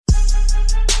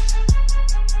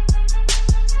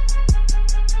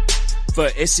For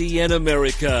SEN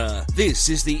America, this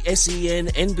is the SEN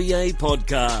NBA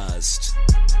Podcast.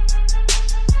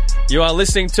 You are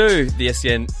listening to the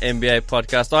SEN NBA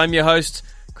Podcast. I'm your host,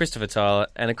 Christopher Tyler,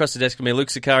 and across the desk with me, Luke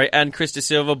Sakari and Chris De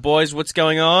Silva. Boys, what's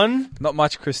going on? Not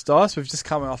much, Christos. We've just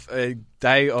come off a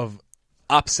day of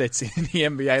upsets in the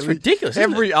NBA. It's ridiculous,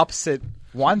 isn't Every it? upset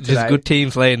won today. Just good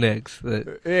teams laying eggs.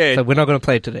 Yeah. So we're not going to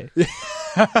play today.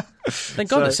 Thank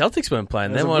God the Celtics weren't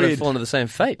playing. They might have fallen to the same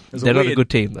fate. They're not a good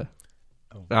team, though.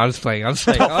 No, I'm just playing.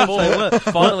 Top four.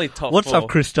 Finally top What's four. up,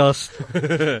 Christos?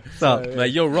 What's up?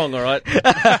 Mate, you're wrong, all right?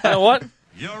 You know what?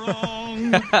 You're wrong.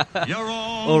 You're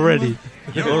wrong. Already.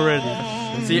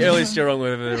 It's the earliest you're wrong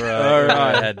we've ever All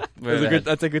right. had.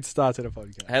 That's a good start to the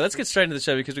podcast. Hey, let's get straight into the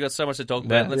show because we've got so much to talk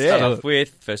about. Yeah. Let's Yeah. start off with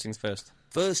first things first.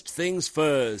 First things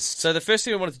first. So the first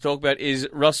thing I wanted to talk about is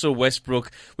Russell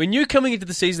Westbrook. We knew coming into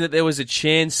the season that there was a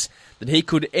chance that he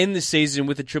could end the season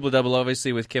with a triple-double,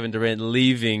 obviously with Kevin Durant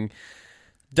leaving.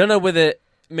 Don't know whether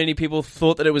many people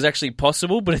thought that it was actually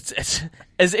possible, but it's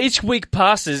as each week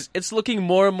passes, it's looking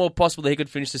more and more possible that he could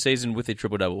finish the season with a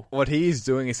triple-double. What he is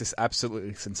doing is just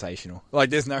absolutely sensational. Like,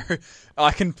 there's no...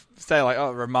 I can say, like,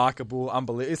 oh, remarkable,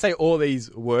 unbelievable. Say all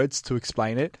these words to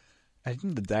explain it. At the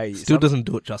end of the day... Still doesn't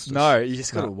do it justice. No, you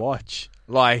just got to watch.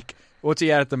 Like, what's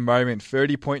he at the moment?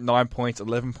 30.9 points,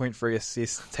 11.3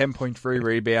 assists, 10.3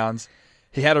 rebounds.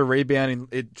 He had a rebound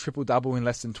in triple-double in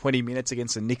less than 20 minutes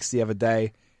against the Knicks the other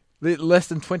day. Less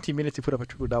than 20 minutes to put up a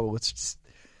triple-double. It's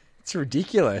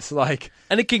ridiculous. Like,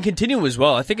 And it can continue as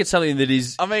well. I think it's something that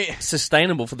is I mean,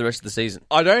 sustainable for the rest of the season.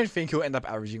 I don't think he'll end up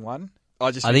averaging one. I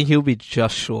think he'll be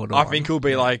just short. I think he'll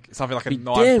be like something like a Be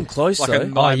 9, damn close, like though. a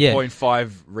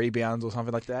 9.5 rebounds or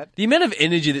something like that. The amount of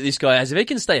energy that this guy has, if he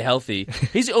can stay healthy,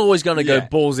 he's always going to go Yeah.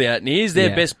 balls out, and he is their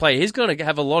Yeah. best player. He's going to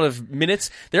have a lot of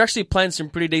minutes. They're actually playing some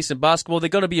pretty decent basketball. They're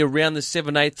going to be around the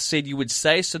 7-8 seed, you would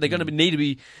say, so they're going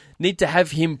to need to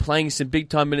have him playing some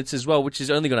big-time minutes as well, which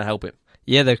is only going to help him.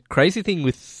 Yeah, the crazy thing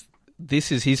with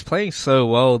this is he's playing so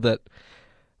well that...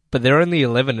 But they're only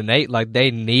 11-8. Like,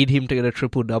 they need him to get a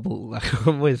triple-double, like,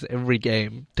 almost every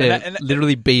game to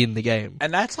literally be in the game.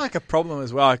 And that's like a problem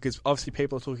as well, because obviously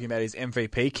people are talking about his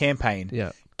MVP campaign.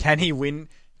 Yeah. Can he win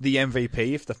the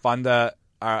MVP if the Thunder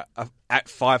are at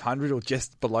 500 or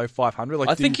just below 500? Like,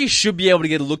 I think he should be able to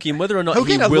get a look in. Whether or not he'll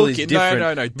he get a will look is in.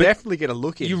 different. No, But definitely get a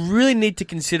look in. you really need to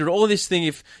consider all this thing.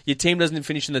 If your team doesn't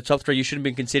finish in the top 3, you shouldn't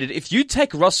be considered. If you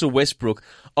take Russell Westbrook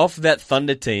off that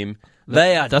Thunder team,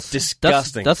 they are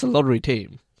disgusting. That's a lottery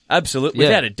team. Absolutely, Yeah.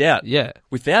 without a doubt. Yeah.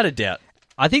 Without a doubt.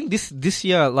 I think this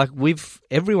year, like,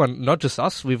 everyone, not just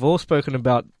us, we've all spoken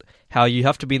about how you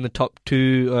have to be in the top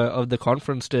 2 of the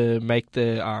conference to make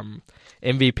the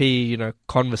MVP,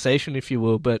 conversation, if you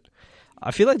will. But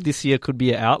I feel like this year could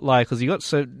be an outlier because you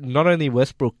got not only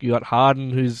Westbrook, you got Harden,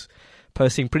 who's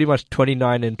posting pretty much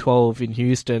 29 and 12 in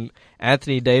Houston.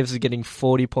 Anthony Davis is getting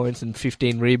 40 points and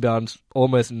 15 rebounds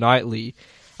almost nightly.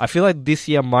 I feel like this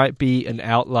year might be an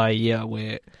outlier year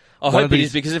where... I hope it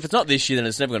is, because if it's not this year, then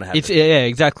it's never going to happen. Yeah,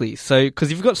 exactly. So,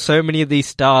 because you've got so many of these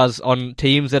stars on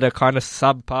teams that are kind of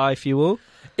subpar, if you will.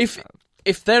 If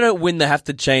they don't win, they have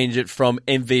to change it from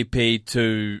MVP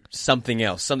to something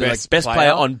else, something Best like best player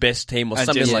player on best team or and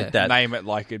something just like that. Name it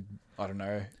like I don't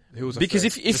know. Who was Because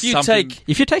first? if Just you something- take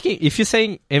If you're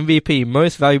saying MVP,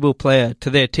 most valuable player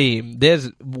to their team, there's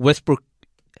Westbrook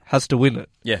has to win it.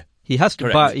 yeah. He has to.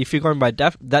 Correct. But if you're going by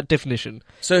that definition,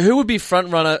 So who would be front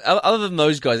runner other than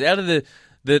those guys? Out of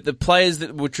the players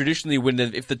that would traditionally win,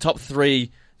 if the top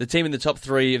 3, the team in the top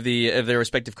 3 of their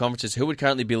respective conferences, who would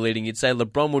currently be leading? You'd say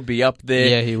LeBron would be up there.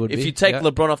 Yeah, he would If be, you take yeah.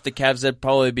 LeBron off the Cavs, that'd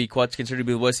probably be quite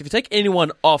considerably worse. If you take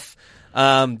anyone off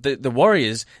the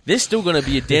Warriors, they're still going to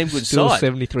be a damn good still side.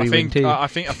 73 I win think team. I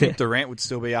think Durant would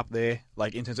still be up there,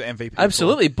 like in terms of MVP.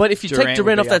 Absolutely, but if you take Durant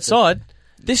Durant would off be that up there. side,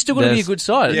 they're still going to be a good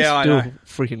side. Yeah, I still know.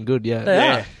 freaking good. Yeah, They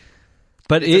Yeah, are.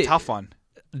 but it's a tough one.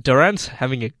 Durant's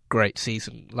having a great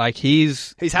season. Like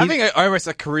he's having almost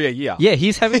a career year. Yeah,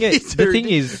 he's having a. The thing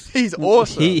is, he's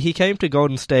awesome. He came to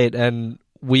Golden State, and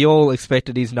we all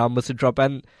expected his numbers to drop,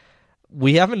 and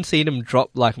we haven't seen him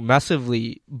drop like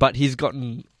massively, but he's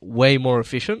gotten way more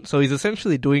efficient. So he's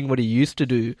essentially doing what he used to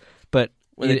do, but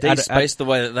When they're deep spaced the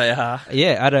way that they are.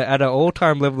 Yeah, at an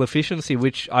all-time level efficiency,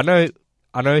 which I know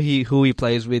who he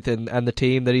plays with and the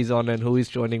team that he's on and who he's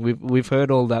joining. We've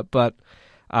heard all that, but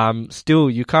still,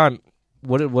 you can't.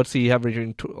 What's he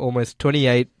averaging? Almost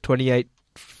 28,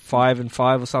 5 and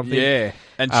 5 or something. Yeah,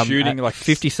 and shooting like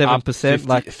 57%.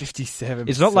 Like 57%.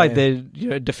 It's not like the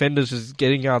defenders just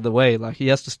getting out of the way. Like he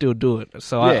has to still do it.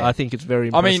 So I think it's very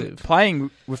impressive. I mean,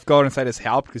 playing with Golden State has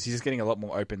helped because he's just getting a lot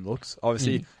more open looks.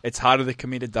 Obviously, it's harder to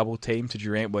commit a double team to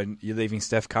Durant when you're leaving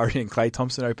Steph Curry and Klay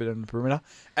Thompson open on the perimeter,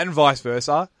 and vice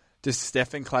versa. Just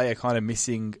Steph and Klay are kind of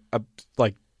missing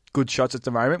good shots at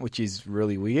the moment, which is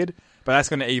really weird. But that's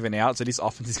going to even out, so this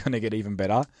offense is going to get even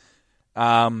better.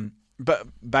 But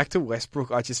back to Westbrook,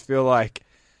 I just feel like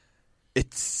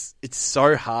it's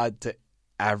so hard to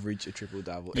average a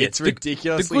triple-double. Yeah, it's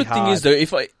ridiculously hard. The good thing is,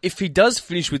 though, if he does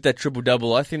finish with that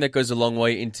triple-double, I think that goes a long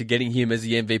way into getting him as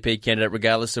the MVP candidate,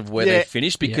 regardless of where they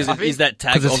finish, because it is that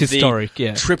tag of historic,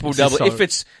 the triple-double.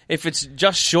 If it's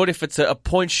just short, if it's a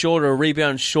point short or a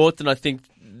rebound short, then I think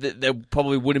they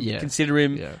probably wouldn't consider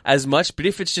him as much. But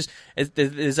if it's just,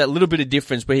 there's that little bit of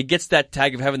difference where he gets that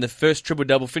tag of having the first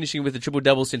triple-double, finishing with a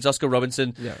triple-double since Oscar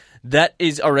Robertson, that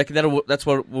is, I reckon, that's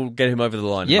what will get him over the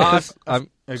line. Yeah,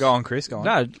 go on, Chris, go on.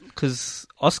 No, because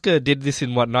Oscar did this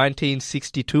in,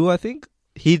 1962, I think?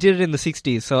 He did it in the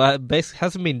 60s, so it basically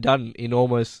hasn't been done in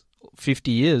almost 50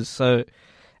 years. So,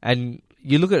 and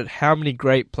you look at how many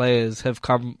great players have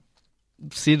come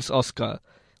since Oscar.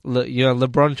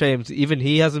 LeBron James, even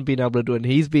he hasn't been able to do it. And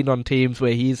he's been on teams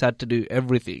where he's had to do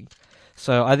everything.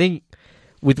 So I think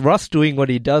with Russ doing what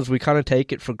he does, we kind of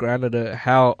take it for granted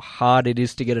how hard it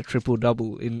is to get a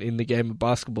triple-double in the game of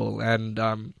basketball.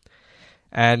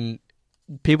 And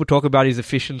people talk about his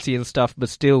efficiency and stuff, but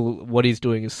still what he's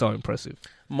doing is so impressive.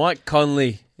 Mike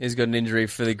Conley has got an injury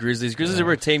for the Grizzlies. Grizzlies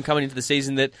were a team coming into the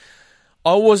season that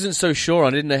I wasn't so sure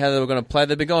on. I didn't know how they were going to play.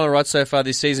 They've been going all right so far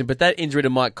this season, but that injury to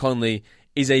Mike Conley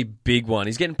is a big one.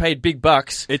 He's getting paid big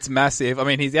bucks. It's massive. I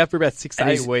mean, he's out for about 6 to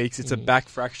 8 weeks. It's a back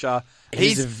fracture.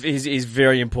 He's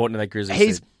very important in that Grizzlies team.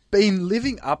 He's been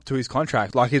living up to his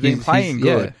contract. Like, he's been playing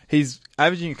good. Yeah. He's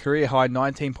averaging a career high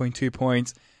 19.2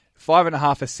 points,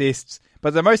 5.5 assists.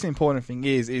 But the most important thing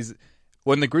is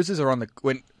when the Grizzlies are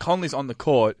when Conley's on the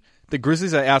court, the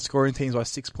Grizzlies are outscoring teams by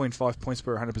 6.5 points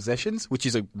per 100 possessions, which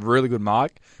is a really good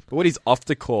mark. But when he's off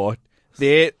the court,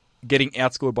 they're getting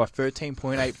outscored by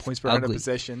 13.8 points per 100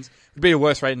 possessions. It would be the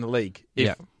worst rate in the league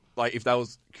if that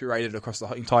was curated across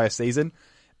the entire season.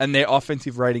 And their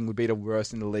offensive rating would be the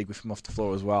worst in the league with him off the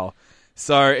floor as well.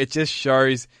 So it just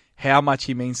shows how much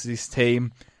he means to this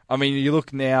team. I mean, you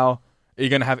look now, you're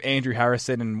going to have Andrew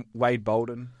Harrison and Wade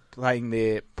Bolden playing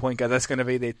their point guard. That's going to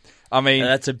be their... I mean...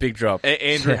 that's a big drop.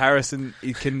 Andrew Harrison,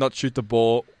 he cannot shoot the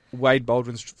ball. Wade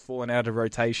Bolden's fallen out of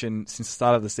rotation since the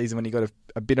start of the season when he got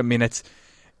a bit of minutes.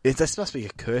 This must be a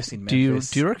curse in Memphis.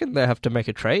 Do you reckon they have to make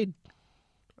a trade?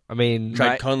 I mean...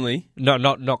 Trade Conley? No,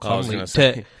 not Conley.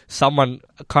 To someone,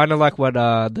 kind of like what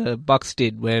the Bucks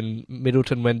did when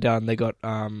Middleton went down, they got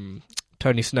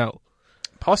Tony Snell.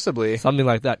 Possibly. Something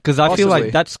like that. Because I feel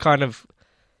like that's kind of...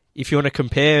 If you want to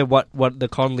compare what the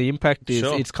Conley impact is,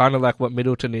 it's kind of like what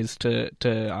Middleton is to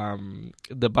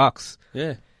the Bucks.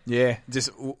 Yeah. Yeah,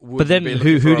 but then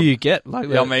who do you get? I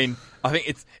mean, I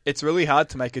think it's really hard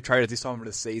to make a trade at this time of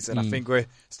the season. I think we're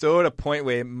still at a point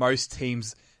where most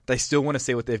teams, they still want to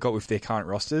see what they've got with their current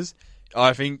rosters.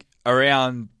 I think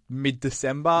around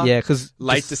mid-December,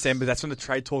 late December, that's when the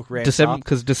trade talk ramps up.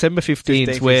 Because December 15th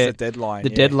is where the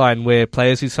deadline where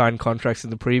players who signed contracts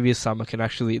in the previous summer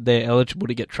they're eligible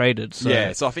to get traded.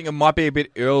 So. So I think it might be a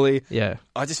bit early. Yeah,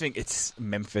 I just think it's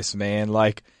Memphis, man.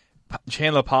 Like,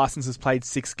 Chandler Parsons has played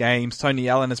 6 games. Tony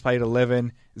Allen has played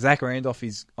 11. Zach Randolph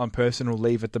is on personal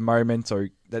leave at the moment, so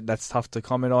that's tough to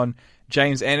comment on.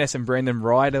 James Ennis and Brandon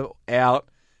Wright are out.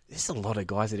 There's a lot of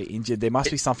guys that are injured. There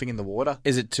must be something in the water.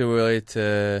 Is it too early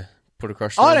to put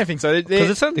across? I don't think so. Because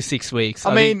it's only 6 weeks.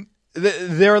 I mean,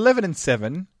 they're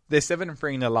 11-7. They're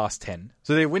 7-3 in their last 10.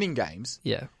 So they're winning games.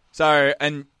 Yeah. So,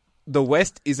 and the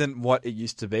West isn't what it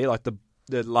used to be. Like the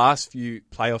last few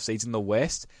playoff seeds in the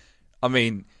West, I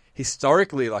mean...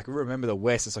 Historically, like, remember the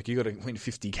West, it's like you got to win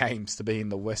 50 games to be in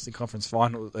the Western Conference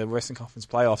Final, the Western Conference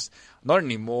playoffs. Not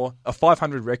anymore. A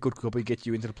 500 record could probably get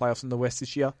you into the playoffs in the West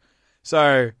this year.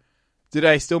 So, do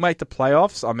they still make the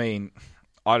playoffs? I mean,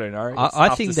 I don't know.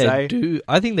 I think they do.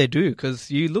 I think they do, because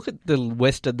you look at the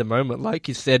West at the moment, like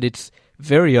you said, it's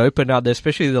very open out there,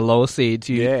 especially the lower seeds.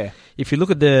 If you look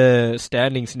at the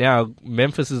standings now,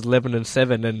 Memphis is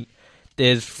 11-7, and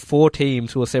there's 4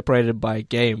 teams who are separated by a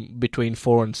game between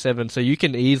 4 and 7, so you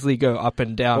can easily go up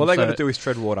and down. All they got to do is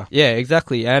tread water. Yeah,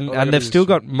 exactly. And they've still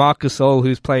got Marc Gasol,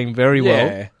 who's playing very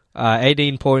well.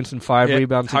 18 points and 5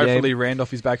 rebounds a game. Hopefully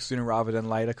Randolph is back sooner rather than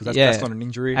later, because that's not an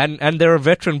injury. And they're a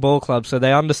veteran ball club, so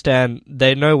they understand,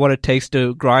 they know what it takes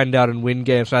to grind out and win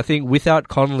games. And I think without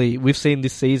Conley, we've seen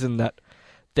this season that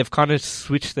they've kind of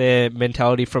switched their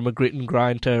mentality from a grit and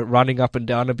grind to running up and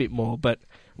down a bit more. But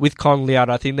with Conley out,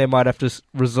 I think they might have to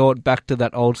resort back to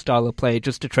that old style of play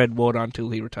just to tread water until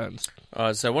he returns. All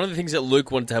right, so one of the things that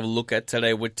Luke wanted to have a look at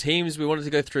today were teams. We wanted to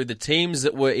go through the teams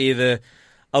that were either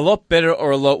a lot better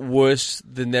or a lot worse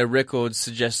than their records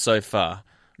suggest so far.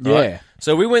 Right? Yeah.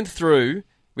 So we went through,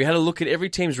 we had a look at every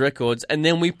team's records, and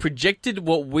then we projected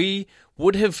what we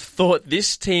would have thought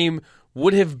this team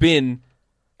would have been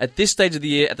at this stage of the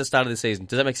year at the start of the season.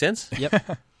 Does that make sense?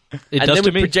 Yep. It does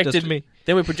to me.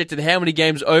 Then we projected how many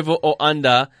games over or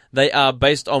under they are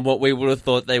based on what we would have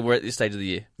thought they were at this stage of the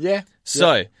year. Yeah.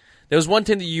 So there was one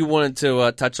team that you wanted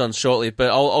to touch on shortly, but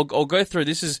I'll go through.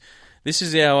 This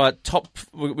is our top.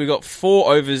 We got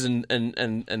 4 overs and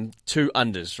 2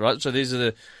 unders, right? So these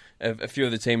are a few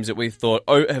of the teams that we thought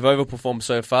have overperformed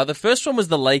so far. The first one was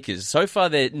the Lakers. So far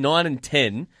they're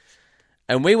 9-10.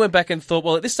 And we went back and thought,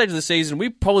 well, at this stage of the season, we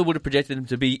probably would have projected them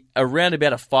to be around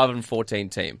about a 5-14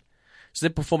 team. So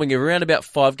they're performing around about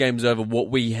 5 games over what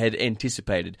we had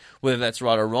anticipated. Whether that's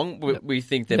right or wrong, we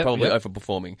think they're probably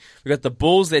overperforming. We've got the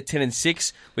Bulls, they're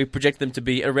 10-6. We project them to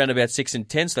be around about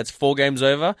 6-10, so that's 4 games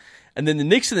over. And then the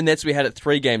Knicks and the Nets we had at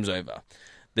 3 games over.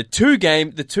 The two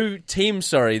teams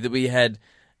that we had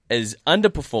as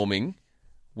underperforming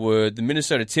were the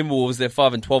Minnesota Timberwolves. They're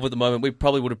 5-12 at the moment. We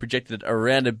probably would have projected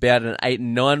around about an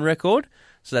 8-9 record.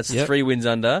 So that's 3 wins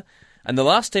under. And the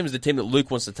last team is the team that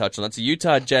Luke wants to touch on. That's the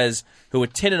Utah Jazz, who are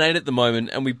 10-8 at the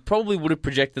moment, and we probably would have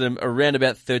projected them around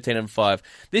about 13-5.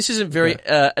 This isn't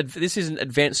this isn't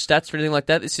advanced stats or anything like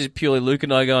that. This is purely Luke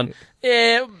and I going,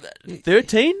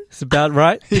 13? It's about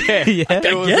right. Yeah.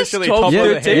 It was literally 12, top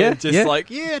 13. of the head.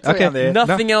 It's around there.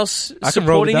 Nothing else I can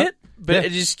roll with supporting that. it. But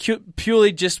it is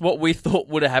purely just what we thought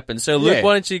would have happened. So, Luke,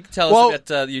 why don't you tell us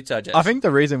about the Utah Jazz? I think the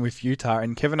reason with Utah,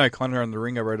 and Kevin O'Connor on The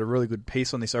Ringer wrote a really good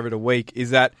piece on this over the week, is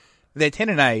that they're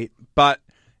 10-8. But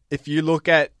if you look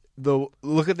at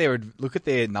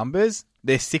their numbers,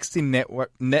 they're 16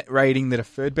 net rating. They're the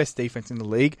 3rd best defense in the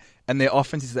league, and their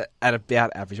offense is at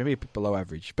about average, maybe a bit below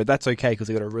average. But that's okay because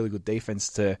they got a really good defense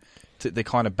to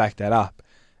kind of back that up.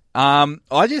 They're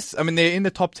in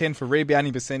the top 10 for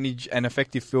rebounding percentage and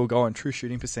effective field goal and true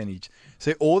shooting percentage.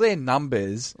 So all their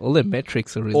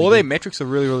metrics are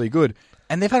really, really good.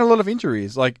 And they've had a lot of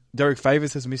injuries. Like Derek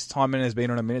Favors has missed time and has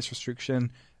been on a minutes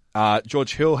restriction.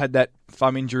 George Hill had that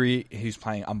thumb injury. He's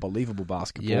playing unbelievable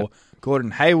basketball. Yep.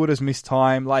 Gordon Hayward has missed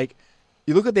time. Like,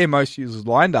 you look at their most used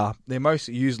lineup,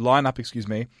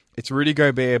 it's Rudy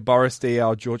Gobert, Boris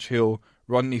Diaw, George Hill,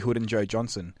 Rodney Hood, and Joe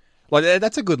Johnson. Like,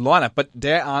 that's a good lineup, but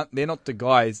they're not the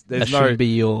guys. There's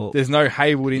no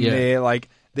Hayward in there. Like,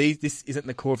 this isn't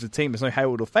the core of the team. There's no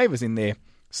Hayward or Favors in there.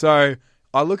 So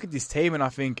I look at this team and I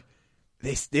think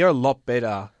they're a lot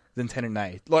better than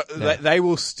 10-8. Like, they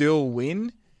will still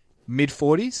win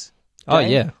mid-40s. Oh,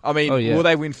 yeah. I mean, will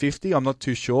they win 50? I'm not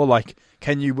too sure. Like,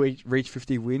 can you reach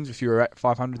 50 wins if you're at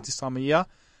 500 this time of year?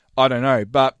 I don't know,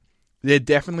 but they're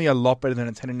definitely a lot better than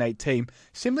a 10-8 team,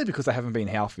 simply because they haven't been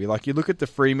healthy. Like, you look at the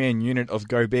 3-man unit of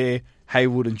Gobert,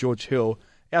 Hayward, and George Hill,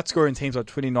 outscoring teams like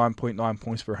 29.9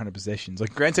 points per 100 possessions.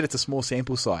 Like, granted, it's a small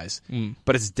sample size,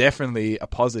 but it's definitely a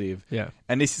positive. Yeah.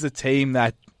 And this is a team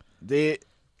that they're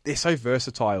so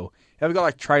versatile. You've got a guy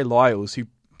like Trey Lyles, who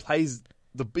plays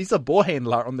he's a ball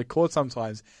handler on the court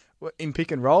sometimes in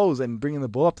pick and rolls and bringing the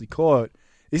ball up the court.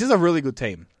 This is a really good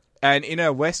team. And in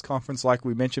a West Conference, like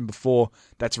we mentioned before,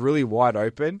 that's really wide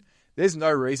open, there's no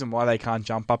reason why they can't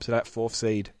jump up to that 4th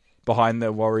seed behind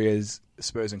the Warriors,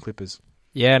 Spurs, and Clippers.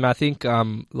 Yeah, and I think,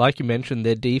 like you mentioned,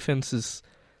 their defense is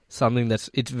something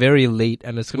it's very elite,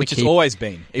 and it's going to Which it's always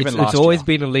been, even last year. It's always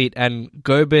been elite, and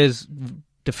Gobert's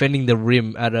defending the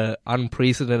rim at an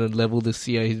unprecedented level this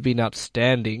year. He's been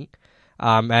outstanding.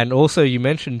 And also, you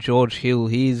mentioned George Hill.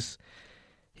 He's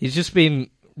just been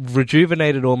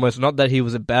rejuvenated almost. Not that he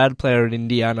was a bad player in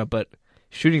Indiana, but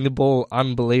shooting the ball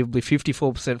unbelievably.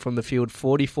 54% from the field,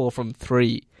 44 from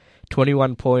 3,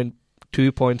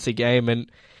 21.2 points a game.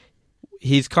 And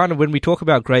he's kind of, when we talk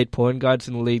about great point guards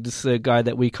in the league, this is a guy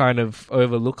that we kind of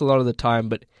overlook a lot of the time,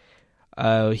 but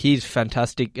he's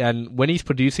fantastic. And when he's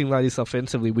producing like this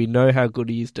offensively, we know how good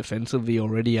he is defensively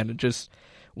already. And it just,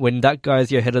 when that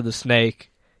guy's your head of the snake,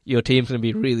 your team's going to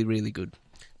be really, really good.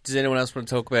 Does anyone else want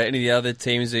to talk about any of the other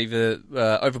teams, either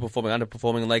overperforming,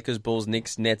 underperforming? Lakers, Bulls,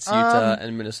 Knicks, Nets, Utah,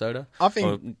 and Minnesota? I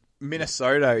think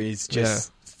Minnesota is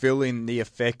just feeling the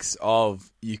effects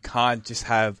of, you can't just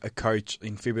have a coach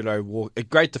in Thibodeau, a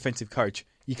great defensive coach.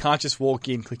 You can't just walk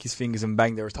in, click his fingers, and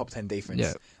bang, they're a top 10 defense.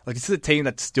 Yeah. Like, this is a team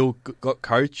that still got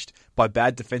coached by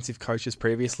bad defensive coaches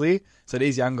previously. So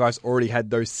these young guys already had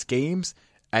those schemes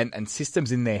and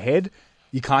systems in their head.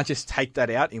 You can't just take that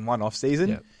out in one off season.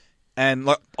 Yep. And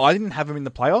like, I didn't have them in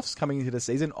the playoffs coming into the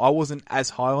season. I wasn't as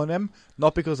high on them,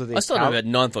 not because of their I started about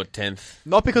 9th or 10th.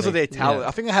 not because of their talent. Yeah.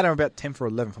 I think I had them about 10th or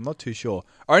 11th. I'm not too sure.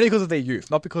 Only because of their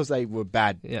youth, not because they were a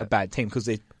bad team. Because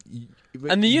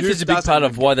And the youth is a big part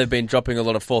of why they've been dropping a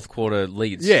lot of fourth quarter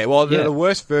leads. Yeah, well, they're Yeah. the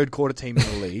worst third quarter team in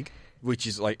the league, which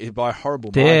is like by a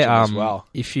horrible They're, margin as well.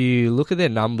 if you look at their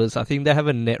numbers, I think they have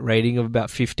a net rating of about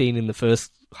 15 in the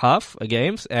first half of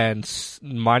games and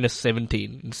minus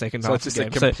 17 in the second So half it's just of a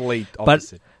games. complete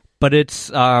opposite. But it's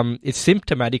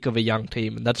symptomatic of a young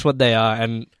team, and that's what they are.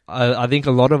 And I think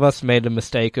a lot of us made a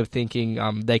mistake of thinking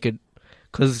they could,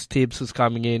 because Tibbs was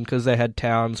coming in, because they had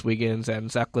Towns, Wiggins, and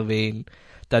Zach LaVine,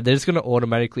 that they're just going to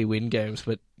automatically win games.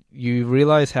 But you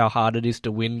realize how hard it is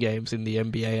to win games in the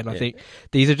NBA, and I think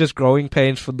these are just growing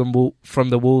pains from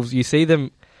the Wolves. You see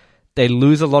them. They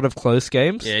lose a lot of close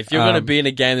games. Yeah, if you're going to be in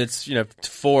a game that's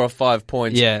 4 or 5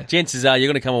 points, chances are you're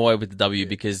going to come away with the W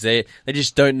because they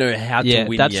just don't know how to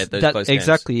win yet. Those close games.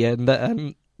 Exactly. Yeah,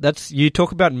 and that's you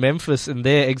talk about Memphis, and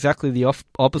they're exactly the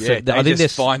opposite. Yeah, I think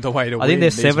just find a way to win. I think they're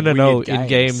these 7-0 weird in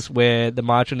games where the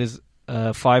margin is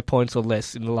 5 points or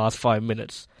less in the last 5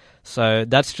 minutes. So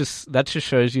that just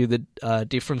shows you the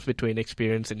difference between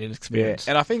experience and inexperience.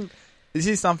 Yeah, and I think this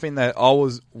is something that I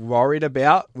was worried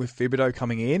about with Thibodeau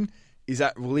coming in, is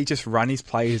that will he just run his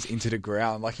players into the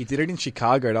ground? Like he did it in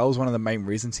Chicago. That was one of the main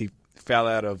reasons he fell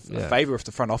out of favour with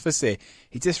the front office there.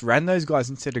 He just ran those guys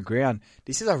into the ground.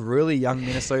 This is a really young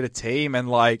Minnesota team, and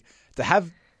like to have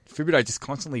Thibodeau just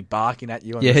constantly barking at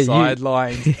you on the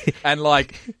sidelines and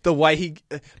like the way he...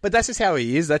 But that's just how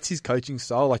he is. That's his coaching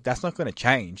style. Like that's not going to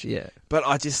change. Yeah. But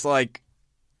I just like...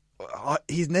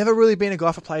 He's never really been a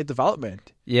guy for player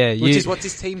development. Yeah, which is what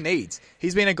this team needs.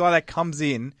 He's been a guy that comes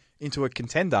into a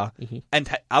contender and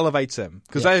elevates them.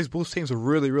 Because those Bulls teams were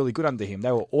really, really good under him.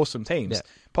 They were awesome teams. Yeah.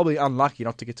 Probably unlucky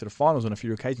not to get to the finals on a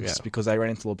few occasions just because they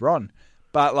ran into LeBron.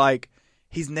 But like,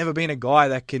 he's never been a guy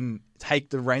that can take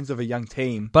the reins of a young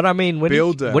team. But I mean, when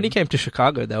he came to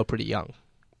Chicago, they were pretty young.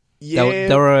 Yeah,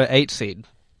 they were an 8 seed.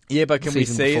 Yeah, but can we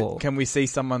see before. Can we see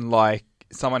someone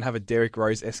have a Derrick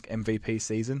Rose-esque MVP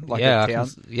season? Like Yeah, at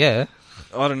Towns? I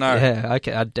I don't know. Yeah,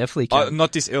 okay, I definitely can.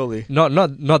 Not this early.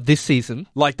 Not this season.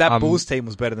 Like that Bulls team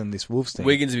was better than this Wolves team.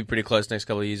 Wiggins will be pretty close next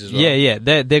couple of years as well. Yeah,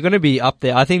 they're going to be up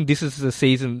there. I think this is the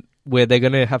season where they're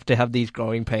going to have these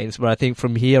growing pains, but I think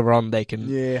from here on they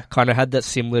can kind of had that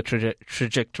similar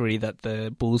trajectory that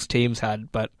the Bulls teams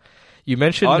had. But you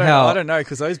mentioned I don't know,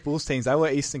 because those Bulls teams, they were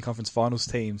Eastern Conference Finals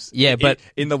teams. Yeah, but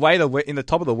in the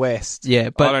top of the West. Yeah,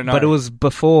 but I don't know. But it was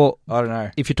before. I don't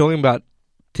know. If you're talking about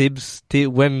Tibbs,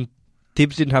 when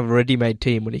Tibbs didn't have a ready-made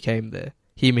team when he came there.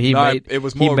 He made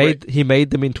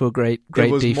them into a great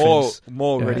defense. It was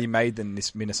more ready-made than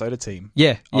this Minnesota team.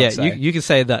 Yeah, you can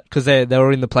say that because they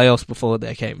were in the playoffs before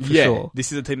they came. For sure.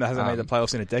 This is a team that hasn't made the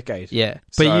playoffs in a decade. Yeah,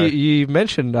 but you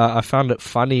mentioned I found it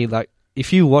funny. Like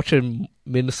if you watch a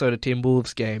Minnesota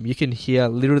Timberwolves game, you can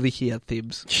literally hear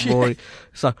Tibbs roaring.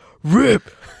 It's like rip.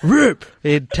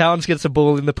 And Towns gets a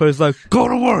ball in the post, like go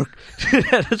to work.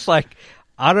 And it's like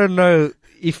I don't know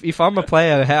if I'm a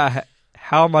player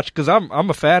how much, because I'm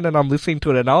a fan and I'm listening to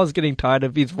it and I was getting tired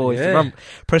of his voice and I'm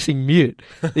pressing mute.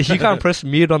 You can't press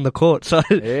mute on the court. So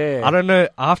I don't know,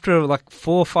 after like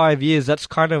 4 or 5 years, that's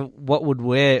kind of what would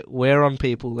wear on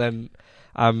people. And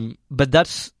but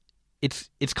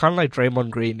it's kind of like Draymond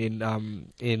Green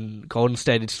in Golden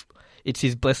State. It's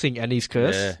his blessing and his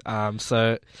curse.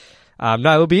 No,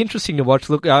 it'll be interesting to watch.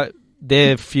 Look,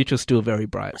 their future's still very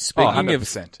bright.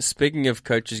 Speaking of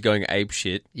coaches going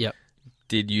apeshit, yep.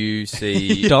 Did you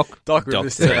see Doc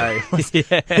Rivers today?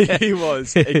 He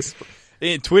was.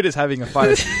 Twitter's having a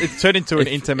fight. It's turned into an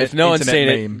internet. If no one's seen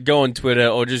meme. it, go on Twitter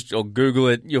or Google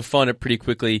it. You'll find it pretty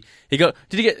quickly. He got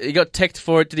teched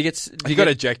for it. He got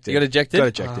ejected. He got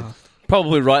ejected.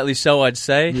 Probably rightly so, I'd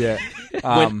say. Yeah.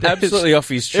 Went absolutely off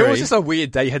his tree. It was just a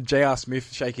weird day. You had J.R.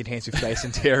 Smith shaking hands with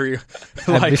Jason Terry.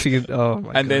 Then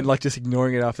just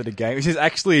ignoring it after the game. Which is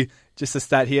actually just a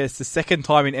stat here. It's the second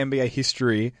time in NBA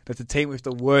history that the team with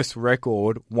the worst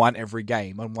record won every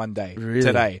game on one day. Really?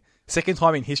 Today. Second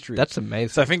time in history. That's amazing.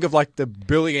 So think of like the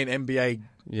billion NBA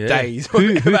days.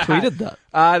 Who tweeted that?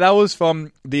 That was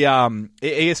from the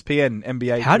ESPN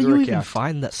NBA. How do you account. even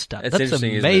find that stat? That's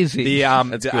amazing. The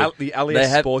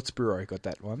Alias Sports Bureau got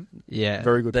that one. Yeah,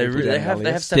 very good. They have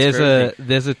stats.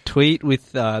 There's a tweet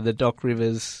with the Doc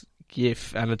Rivers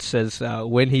GIF, and it says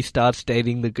when he starts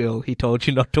dating the girl he told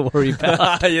you not to worry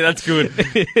about. Yeah, that's good.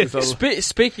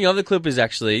 Speaking of the Clippers,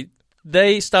 actually,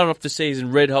 they started off the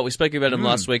season red hot. We spoke about them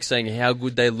last week, saying how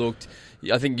good they looked.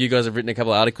 I think you guys have written a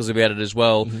couple of articles about it as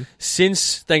well. Mm-hmm.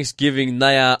 Since Thanksgiving,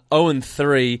 they are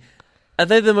 0-3. Are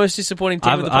they the most disappointing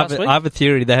team of the past week? I have a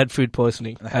theory. They had food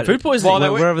poisoning. Food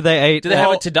poisoning? Wherever they ate. Did they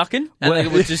have a turducken? And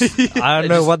it was just, I don't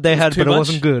know what they had, but it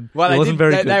wasn't good. Well, it wasn't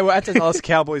very good. They were at the Dallas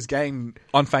Cowboys game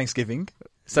on Thanksgiving,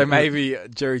 so maybe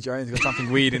Jerry Jones got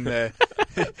something weird in the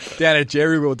down at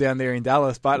Jerry World down there in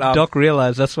Dallas. But Doc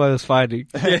realised that's why he was fighting.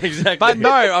 yeah, exactly. But no,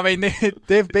 I mean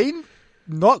they've been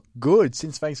not good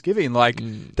since Thanksgiving. Like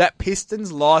that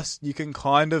Pistons loss, you can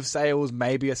kind of say it was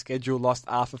maybe a scheduled loss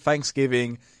after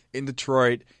Thanksgiving in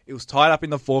Detroit. It was tied up in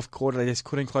the fourth quarter. They just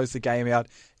couldn't close the game out.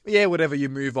 Yeah, whatever, you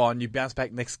move on. You bounce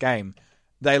back next game.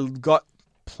 They got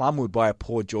plummeted by a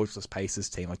poor Georgeless Pacers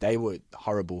team. Like, they were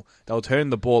horrible. They were turning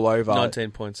the ball over.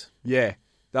 19 points. Yeah.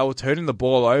 They were turning the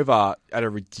ball over at a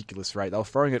ridiculous rate. They were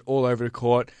throwing it all over the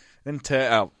court.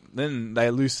 Then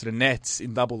they lose to the Nets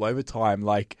in double overtime.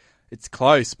 Like, it's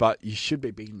close, but you should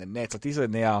be beating the Nets. Like, these are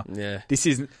now... Yeah. This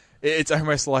is... It's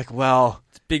almost like, well...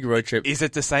 It's a big road trip. Is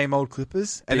it the same old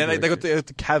Clippers? And then they got the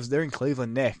Cavs. They're in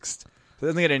Cleveland next. So it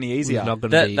doesn't get any easier.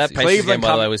 That Pacers game,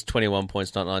 by the way, was 21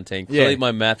 points, not 19. Clearly,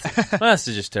 my math. Maths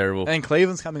is just terrible. And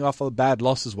Cleveland's coming off a bad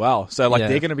loss as well. So,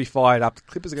 they're going to be fired up. The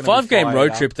Clippers are going to be 5-game road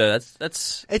up. trip, though.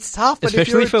 That's It's tough. But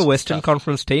especially for Western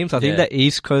Conference teams. I think that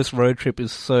East Coast road trip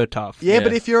is so tough. Yeah,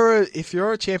 but if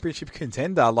you're a championship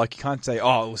contender, like, you can't say,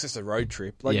 oh, it was just a road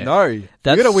trip. Like, no. You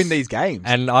got to win these games.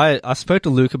 And I spoke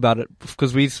to Luke about it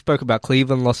because we spoke about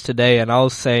Cleveland loss today, and I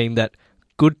was saying that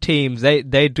good teams, they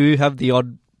do have the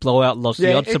odd blowout loss,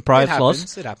 the odd surprise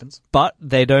loss. It happens. But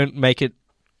they don't make it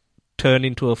turn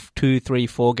into a 2, 3,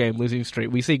 4 game losing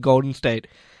streak. We see Golden State,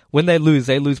 when they lose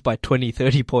by 20,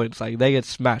 30 points. Like, they get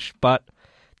smashed. But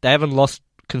they haven't lost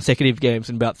consecutive games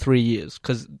in about 3 years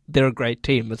because they're a great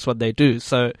team. That's what they do.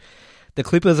 So the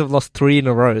Clippers have lost 3 in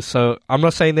a row. So I'm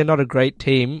not saying they're not a great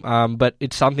team, but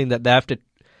it's something that they have to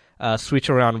switch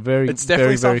around it's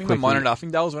definitely very something quickly. to monitor. I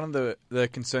think that was one of the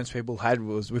concerns people had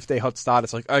was with their hot start.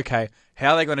 It's like, okay,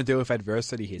 how are they going to deal with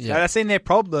adversity hits? Yeah. Now, that's been their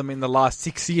problem in the last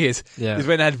 6 years. Yeah. Is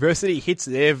when adversity hits,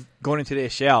 they've gone into their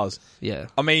shells. Yeah,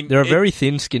 I mean, they're a very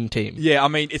thin-skinned team. Yeah, I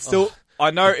mean, it's still. I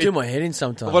know. do my head in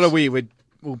sometimes. What are we?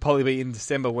 We'll probably be in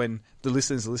December when the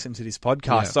listeners listen to this podcast.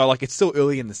 Yeah. So, like, it's still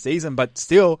early in the season, but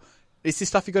still, it's this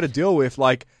stuff you got to deal with.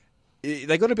 Like,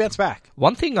 they got to bounce back.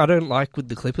 One thing I don't like with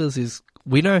the Clippers is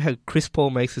we know how Chris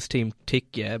Paul makes his team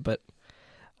tick, but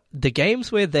the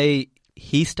games where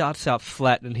he starts out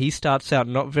flat and he starts out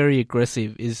not very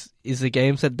aggressive is the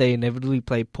games that they inevitably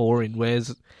play poor in.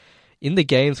 Whereas in the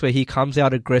games where he comes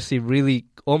out aggressive, really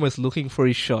almost looking for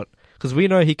his shot, because we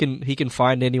know he can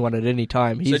find anyone at any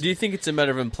time. So do you think it's a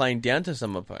matter of him playing down to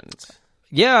some opponents?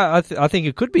 Yeah, I think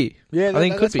it could be. Yeah, I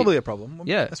think that's probably a problem.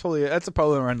 Yeah, that's a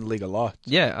problem around the league a lot.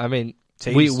 Yeah, I mean,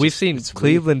 Teams we've seen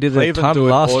Cleveland did Cleveland a ton do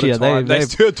it last all the year. time. They're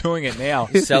still doing it now.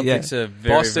 Celtics are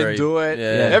very, Boston do it.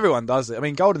 Yeah. Everyone does it. I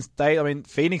mean, Golden State. I mean,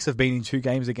 Phoenix have been in 2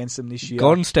 games against them this year.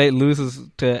 Golden State loses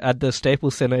at the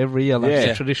Staples Center every year, like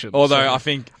it's a tradition. Although so I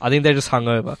think they're just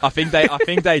hungover. I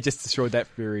think they just destroyed that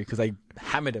Fury because they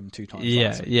hammered them 2 times. Yeah,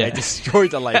 last week. yeah. They destroyed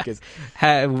the Lakers.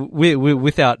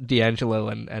 Without D'Angelo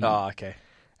and oh, okay.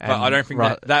 But I don't think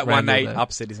that 1-8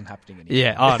 upset isn't happening anymore.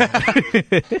 Yeah,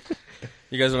 no.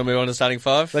 You guys want to move on to starting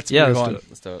 5? Let's move on.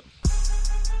 Let's do it.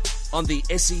 On the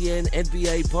SEN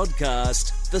NBA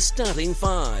Podcast, the starting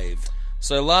 5.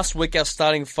 So last week our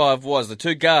starting 5 was the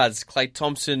 2 guards, Klay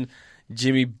Thompson,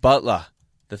 Jimmy Butler.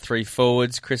 The 3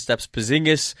 forwards, Kristaps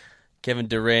Porzingis, Kevin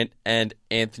Durant, and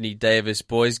Anthony Davis.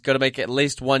 Boys, got to make at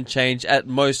least 1 change, at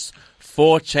most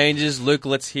 4 changes. Luke,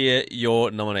 let's hear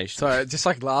your nomination. So just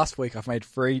like last week, I've made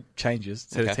 3 changes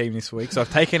to the team this week. So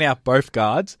I've taken out both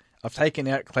guards. I've taken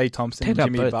out Klay Thompson and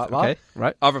Jimmy Butler. Okay,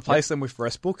 right. I've replaced them with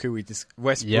Westbrook, who we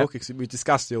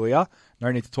discussed earlier.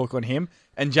 No need to talk on him.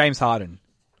 And James Harden.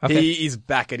 Okay. He is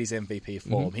back at his MVP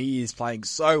form. Mm-hmm. He is playing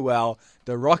so well.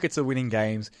 The Rockets are winning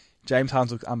games. James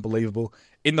Harden looks unbelievable.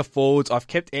 In the forwards, I've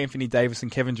kept Anthony Davis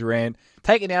and Kevin Durant.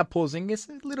 Taken out Porzingis,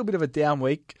 a little bit of a down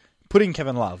week. Put in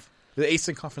Kevin Love, the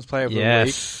Eastern Conference Player of the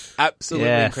Week. Absolutely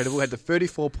incredible. Had the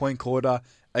 34-point quarter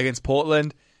against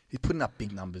Portland. He's putting up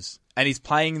big numbers. And he's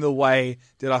playing the way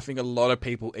that I think a lot of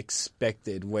people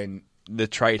expected when the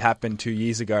trade happened 2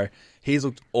 years ago. He's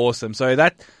looked awesome. So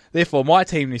therefore, my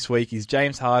team this week is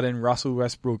James Harden, Russell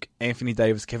Westbrook, Anthony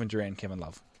Davis, Kevin Durant, Kevin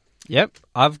Love. Yep.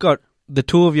 I've got the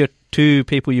 2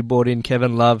 people you bought in,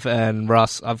 Kevin Love and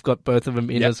Russ. I've got both of them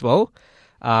in as well.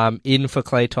 In for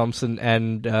Klay Thompson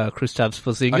and Kristaps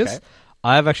Porzingis. Okay.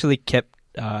 I've actually kept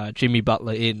Jimmy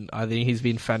Butler in. I think he's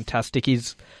been fantastic.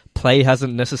 His play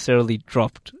hasn't necessarily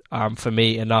dropped for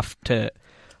me enough to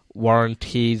warrant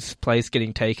his place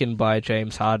getting taken by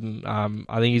James Harden.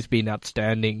 I think he's been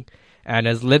outstanding and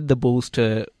has led the Bulls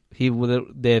to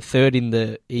they're 3rd in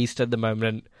the East at the moment.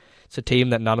 And it's a team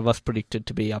that none of us predicted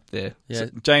to be up there. Yeah. So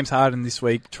James Harden this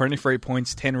week, 23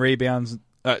 points, 10 rebounds,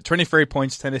 23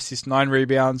 points, 10 assists, 9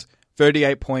 rebounds,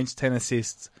 38 points, 10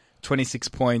 assists, 26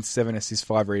 points, 7 assists,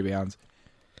 5 rebounds.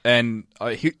 And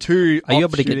two. Are you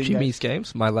able to get Jimmy's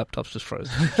games? My laptop's just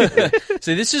frozen.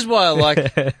 So this is why I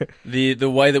like the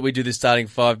way that we do the starting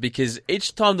five, because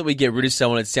each time that we get rid of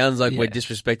someone, it sounds like we're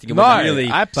disrespecting them. No, Really,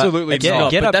 absolutely it's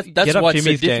not. not. But that's why it's so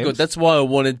Jimmy's difficult. games. That's why I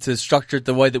wanted to structure it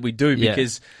the way that we do,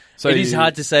 because So it is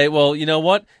hard to say, well, you know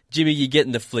what, Jimmy, you're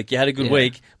getting the flick. You had a good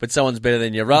week, but someone's better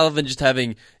than you. Rather than just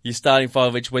having your starting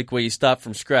five each week where you start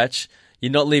from scratch,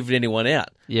 you're not leaving anyone out.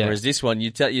 Yeah. Whereas this one,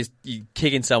 you're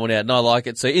kicking someone out, and I like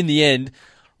it. So in the end,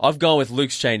 I've gone with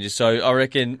Luke's changes. So I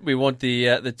reckon we want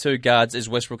the two guards as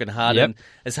Westbrook and Harden. Yep.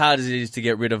 As hard as it is to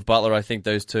get rid of Butler, I think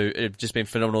those two have just been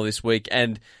phenomenal this week.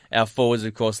 And our forwards,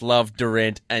 of course, Love,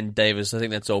 Durant, and Davis. I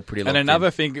think that's all pretty locked And another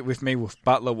in. thing with me with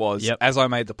Butler was, as I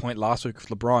made the point last week with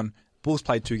LeBron, Bulls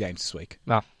played 2 games this week.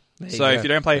 So if you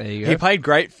don't play, he played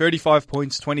great, 35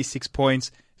 points, 26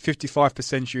 points,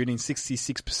 55% shooting,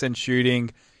 66%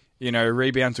 shooting. You know,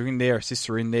 rebounds are in there, assists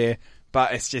are in there.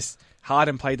 But it's just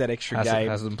Harden played that extra game.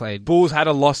 Hasn't played. Bulls had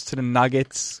a loss to the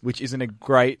Nuggets, which is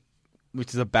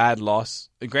a bad loss.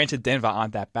 Granted, Denver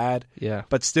aren't that bad. Yeah.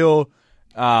 But still,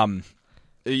 you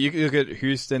look at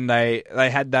Houston, they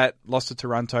had that loss to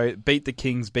Toronto, beat the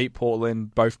Kings, beat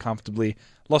Portland, both comfortably,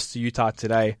 lost to Utah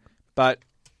today. But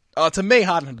to me,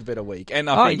 Harden had a better week. And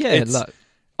I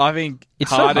think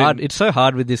it's Harden, so hard. It's so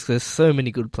hard with this. There's so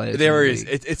many good players. There is.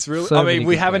 It's really. So I many mean,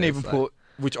 we good haven't players, even put,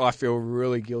 which I feel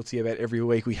really guilty about every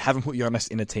week. We haven't put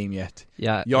Giannis in a team yet.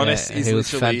 Yeah, Giannis is he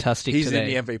was literally fantastic He's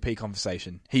today. in the MVP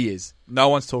conversation. He is. No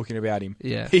one's talking about him.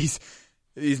 Yeah, he's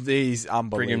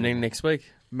unbelievable. Bring him in next week.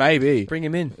 Maybe Bring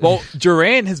him in. Well,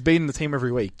 Durant has been in the team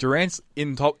every week. Durant's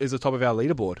is the top of our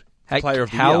leaderboard. Player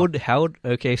of the year. How would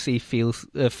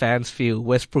OKC fans feel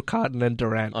Westbrook, Harden, and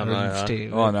Durant on this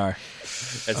team? Oh no,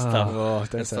 It's tough. Oh,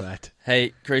 don't say that.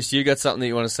 Hey, Chris, you got something that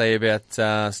you want to say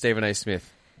about Stephen A. Smith?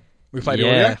 We played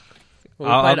audio.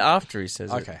 Well, we played after he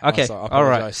says it. Okay. Okay. All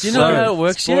right. Do you know how it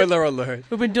works yet? Spoiler alert.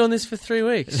 We've been doing this for 3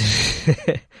 weeks.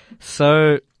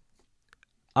 So,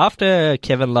 after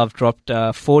Kevin Love dropped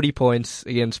 40 points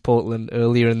against Portland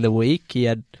earlier in the week, he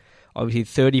had obviously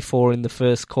 34 in the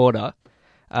first quarter.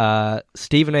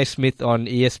 Stephen A. Smith on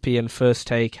ESPN First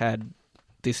Take had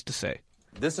this to say.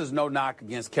 This is no knock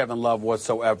against Kevin Love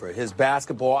whatsoever. His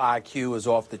basketball IQ is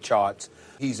off the charts.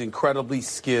 He's incredibly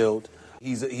skilled.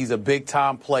 He's a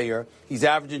big-time player. He's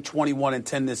averaging 21 and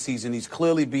 10 this season. He's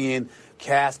clearly being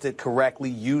casted correctly,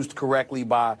 used correctly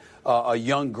by a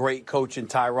young, great coach in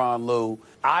Tyronn Lue.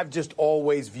 I've just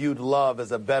always viewed Love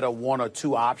as a better 1 or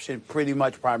 2 option, pretty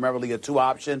much primarily a 2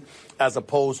 option, as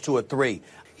opposed to a 3.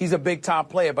 He's a big-time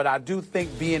player, but I do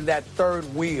think being that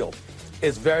third wheel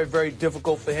is very, very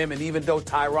difficult for him. And even though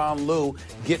Tyronn Lue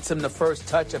gets him the first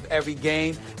touch of every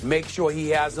game, make sure he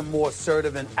has him more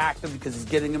assertive and active because he's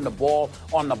getting him the ball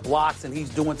on the blocks and he's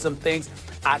doing some things.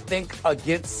 I think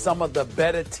against some of the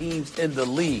better teams in the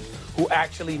league who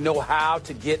actually know how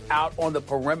to get out on the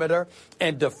perimeter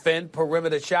and defend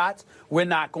perimeter shots, we're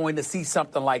not going to see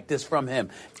something like this from him.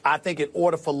 I think in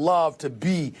order for Love to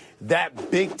be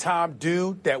that big-time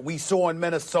dude that we saw in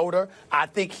Minnesota, I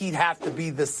think he'd have to be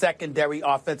the secondary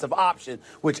offensive option,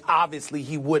 which obviously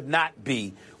he would not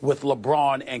be with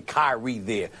LeBron and Kyrie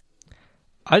there.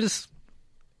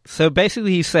 So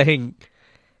basically he's saying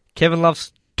Kevin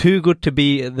Love's too good to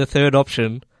be the third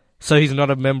option, so he's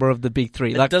not a member of the big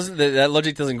three. That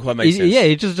logic doesn't quite make sense. Yeah,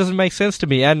 it just doesn't make sense to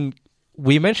me. And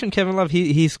we mentioned Kevin Love.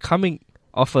 He's coming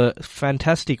off a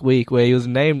fantastic week where he was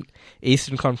named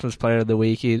Eastern Conference Player of the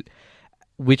Week,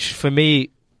 which for me,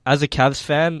 as a Cavs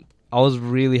fan, I was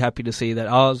really happy to see that.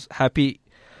 I was happy.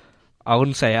 I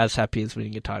wouldn't say as happy as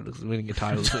winning a title.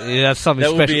 That's something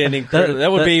that would special. Be an incredible.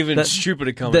 That would be even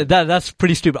stupider comment. That's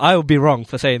pretty stupid. I would be wrong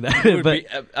for saying that. You would be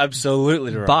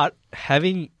absolutely wrong. But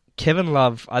having Kevin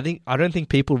Love, I don't think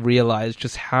people realize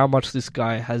just how much this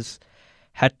guy has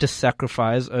had to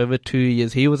sacrifice over 2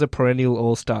 years. He was a perennial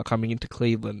All-Star coming into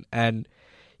Cleveland, and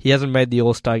he hasn't made the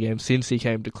All-Star game since he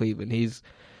came to Cleveland. He's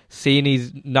seen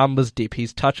his numbers dip,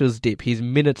 his touches dip, his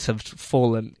minutes have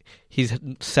fallen. He's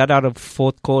sat out of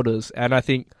fourth quarters, and I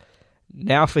think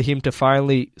now for him to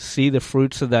finally see the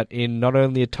fruits of that in not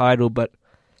only a title, but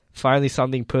finally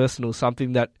something personal,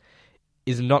 something that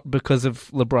is not because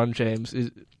of LeBron James.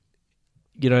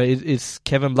 It's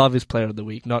Kevin Love is Player of the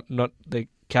Week, not the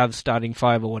Cavs starting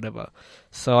 5 or whatever.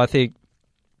 So I think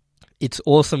it's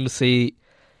awesome to see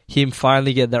him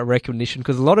finally get that recognition,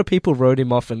 because a lot of people wrote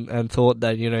him off and thought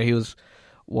that he was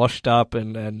washed up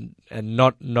and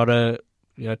not a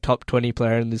top 20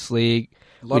 player in this league.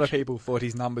 A lot of people thought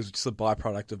his numbers were just a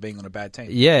byproduct of being on a bad team.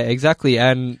 Yeah, exactly.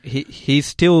 And he's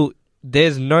still...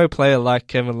 There's no player like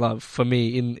Kevin Love for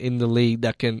me in the league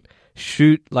that can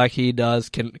shoot like he does,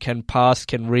 can pass,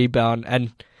 can rebound,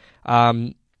 and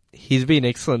he's been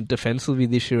excellent defensively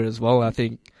this year as well. I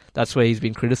think that's where he's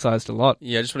been criticised a lot.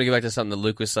 Yeah, I just want to go back to something that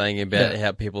Luke was saying about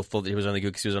how people thought that he was only good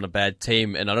because he was on a bad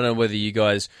team. And I don't know whether you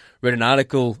guys read an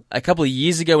article a couple of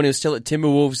years ago when he was still at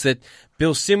Timberwolves that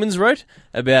Bill Simmons wrote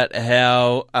about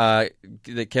how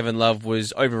that Kevin Love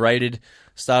was overrated.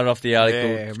 Started off the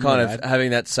article kind of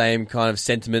having that same kind of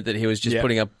sentiment that he was just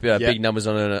putting up big numbers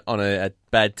on a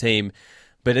bad team.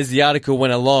 But as the article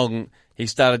went along, he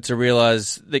started to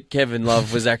realise that Kevin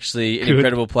Love was actually an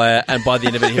incredible player, and by the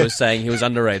end of it, he was saying he was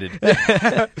underrated.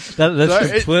 That's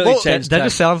completely changed. That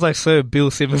just sounds like so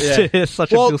Bill Simmons. Yeah.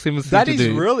 Such a Bill Simmons thing to do. That is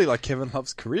really like Kevin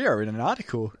Love's career in an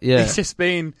article. Yeah. He's just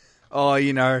been,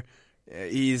 he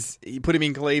put him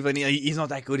in Cleveland. He's not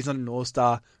that good. He's not an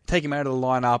all-star. Take him out of the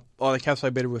lineup. The Cavs play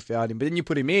better without him. But then you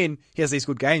put him in. He has these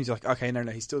good games. You're like, okay, no,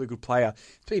 he's still a good player.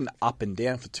 It's been up and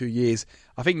down for 2 years.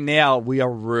 I think now we are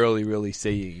really, really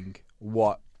seeing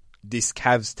what this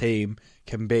Cavs team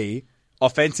can be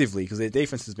offensively, because their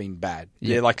defense has been bad.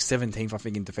 Yeah. They're like 17th, I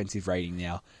think, in defensive rating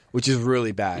now, which is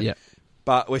really bad. Yeah.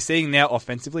 But we're seeing now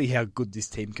offensively how good this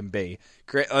team can be.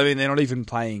 I mean, they're not even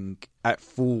playing at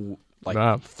full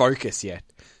focus yet.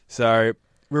 So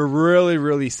we're really,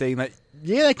 really seeing that,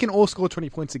 they can all score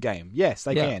 20 points a game. Yes,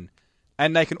 they can.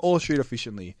 And they can all shoot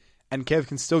efficiently. And Kev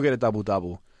can still get a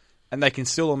double-double. And they can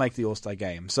still all make the All-Star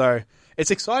game. So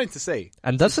it's exciting to see.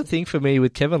 And that's the thing for me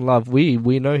with Kevin Love. We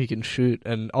know he can shoot.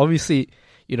 And obviously,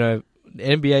 the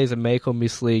NBA is a make or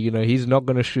miss league. He's not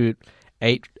going to shoot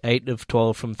 8 of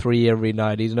 12 from 3 every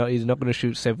night. He's not going to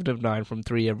shoot 7 of 9 from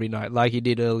 3 every night like he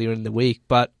did earlier in the week.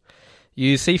 But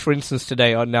you see, for instance,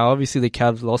 today, now obviously the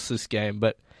Cavs lost this game,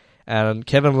 but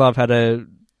Kevin Love had a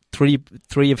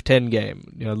 3 of 10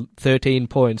 game, 13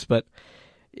 points. But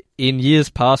in years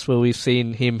past where we've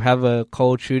seen him have a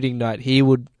cold shooting night, he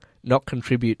would not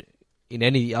contribute in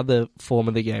any other form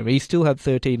of the game. He still had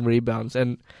 13 rebounds.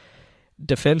 And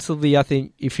defensively, I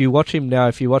think if you watch him now,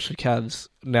 if you watch the Cavs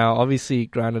now, obviously,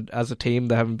 granted, as a team,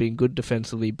 they haven't been good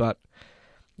defensively, but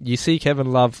you see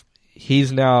Kevin Love,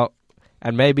 he's now,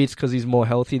 and maybe it's because he's more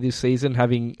healthy this season,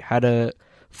 having had a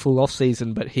full off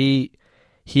season, but he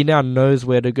now knows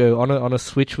where to go on a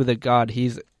switch with a guard.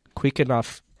 He's quick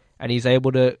enough, and he's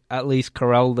able to at least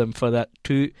corral them for that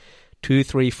 2,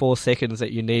 3, 4 seconds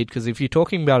that you need. Because if you're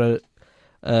talking about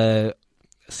a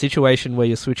situation where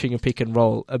you're switching a pick and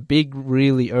roll, a big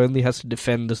really only has to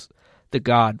defend the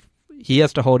guard. He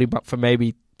has to hold him up for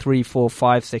maybe 3, 4,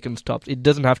 5 seconds tops. It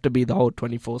doesn't have to be the whole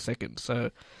 24 seconds. So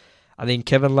I think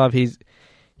Kevin Love, he's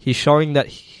showing that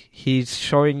he's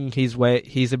showing his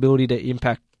ability to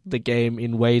impact the game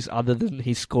in ways other than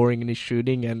his scoring and his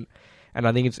shooting, and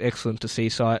I think it's excellent to see.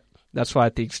 So that's why I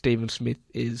think Stephen Smith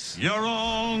is... You're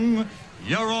wrong.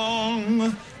 You're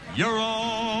wrong. You're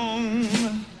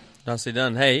wrong. Nicely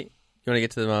done. Hey, you want to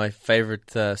get to my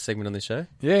favourite segment on this show?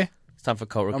 Yeah. It's time for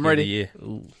Cult Rookie I'm ready. of the Year.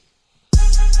 Ooh.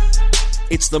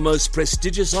 It's the most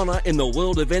prestigious honour in the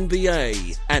world of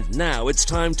NBA. And now it's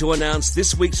time to announce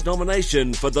this week's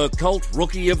nomination for the Cult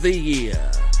Rookie of the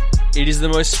Year. It is the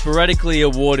most sporadically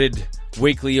awarded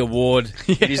weekly award.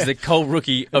 It is the Cult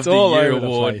Rookie of the Year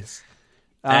award.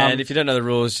 And if you don't know the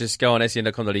rules, just go on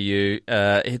sen.com.au,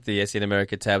 hit the SEN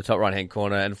America tab, top right-hand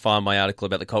corner, and find my article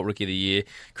about the Cult Rookie of the Year.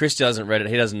 Chris hasn't read it.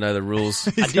 He doesn't know the rules.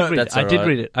 I did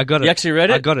read it. I got it. You actually read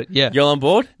it? I got it, yeah. You're on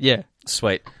board? Yeah.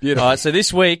 Sweet. Beautiful. All right, so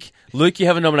this week, Luke, you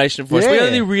have a nomination for us.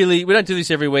 Yeah. We don't do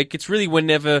this every week. It's really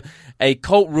whenever a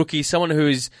Cult Rookie, someone who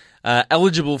is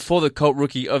eligible for the Cult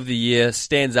Rookie of the Year,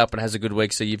 stands up and has a good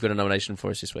week. So you've got a nomination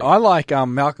for us this week. I like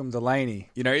Malcolm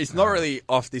Delaney. It's not really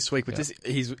off this week, but this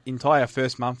his entire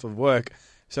first month of work.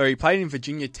 So he played in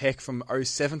Virginia Tech from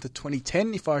 2007 to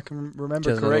 2010, if I can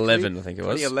remember correctly. 2011, I think it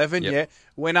was. 2011, yeah.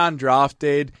 Went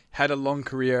undrafted, had a long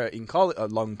career in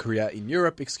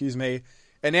Europe,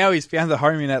 and now he's found a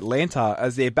home in Atlanta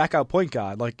as their backup point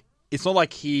guard. Like, it's not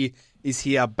like he is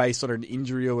here based on an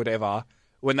injury or whatever.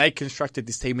 When they constructed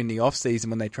this team in the offseason,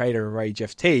 when they traded away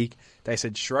Jeff Teague, they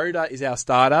said Schroeder is our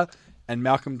starter and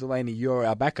Malcolm Delaney, you're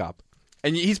our backup.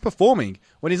 And he's performing.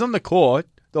 When he's on the court,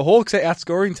 the Hawks are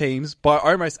outscoring teams by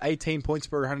almost 18 points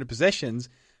per 100 possessions.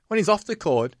 When he's off the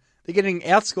court, they're getting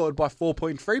outscored by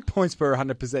 4.3 points per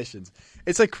 100 possessions.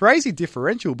 It's a crazy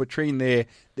differential between their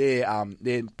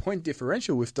point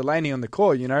differential with Delaney on the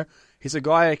court. He's a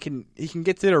guy that can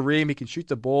get to the rim, he can shoot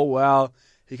the ball well,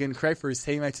 he can create for his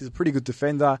teammates. He's a pretty good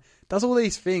defender. Does all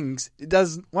these things. It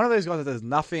does one of those guys that does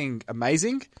nothing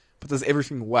amazing, but does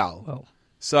everything well.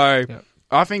 So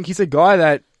I think he's a guy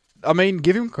that, I mean,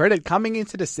 give him credit. Coming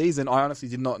into the season, I honestly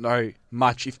did not know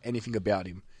much, if anything, about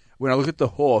him. When I look at the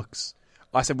Hawks,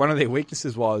 I said one of their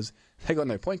weaknesses was they got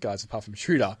no point guards apart from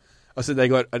Shooter. I said they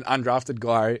got an undrafted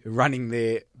guy running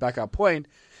their backup point.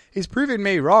 He's proven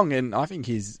me wrong, and I think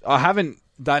I haven't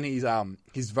done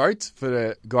his votes for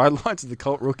the guidelines of the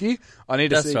Colt rookie. I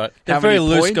need to see. That's right. They're very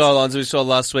loose guidelines we saw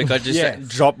last week. I just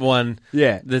dropped one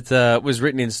that was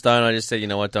written in stone. I just said, you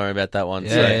know what, don't worry about that one.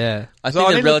 Yeah. I think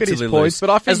they're relatively loose. But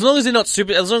I think, as long as they're not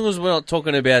as long as we're not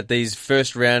talking about these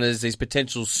first rounders, these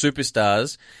potential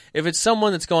superstars, if it's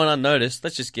someone that's going unnoticed,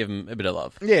 let's just give him a bit of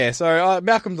love. Yeah, so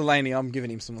Malcolm Delaney, I'm giving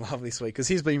him some love this week because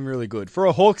he's been really good. For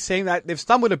a Hawks team, that they've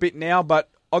stumbled a bit now, but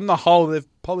on the whole, they've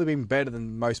probably been better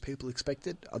than most people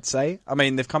expected, I'd say. I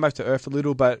mean, they've come back to earth a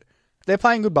little, but they're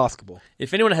playing good basketball.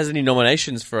 If anyone has any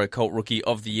nominations for a Colt Rookie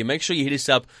of the Year, make sure you hit us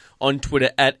up on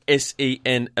Twitter at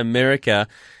SEN America.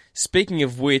 Speaking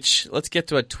of which, let's get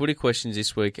to our Twitter questions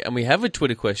this week. And we have a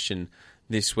Twitter question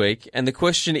this week. And the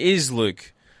question is,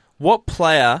 Luke, what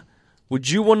player would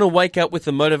you want to wake up with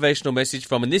a motivational message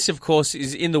from? And this, of course,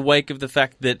 is in the wake of the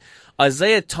fact that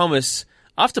Isaiah Thomas,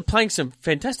 after playing some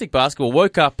fantastic basketball,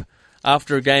 woke up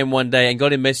after a game one day and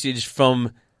got a message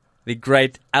from the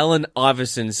great Allen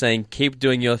Iverson saying, keep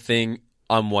doing your thing,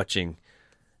 I'm watching.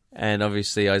 And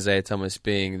obviously Isaiah Thomas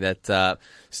being that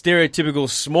stereotypical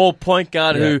small point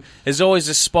guard who has always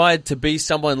aspired to be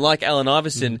someone like Allen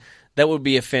Iverson, that would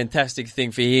be a fantastic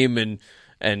thing for him.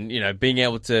 And you know, being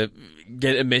able to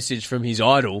get a message from his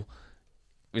idol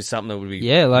is something that would be...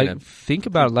 Yeah, like, think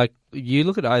about it. Like, you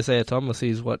look at Isaiah Thomas,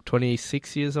 he's,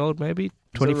 26 years old, maybe?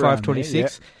 25,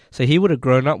 26? Yeah. So he would have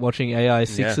grown up watching AI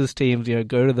Sixers teams,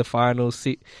 go to the finals,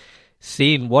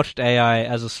 watched AI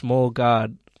as a small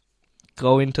guard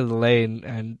go into the lane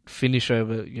and finish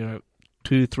over,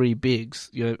 2-3 bigs,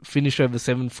 finish over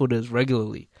 7-footers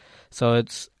regularly. So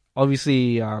it's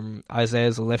obviously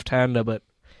Isaiah's a left-hander, but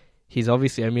he's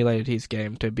obviously emulated his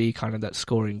game to be kind of that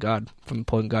scoring guard from the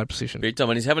point guard position. Big time,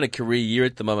 and he's having a career year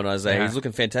at the moment, Isaiah. Yeah. He's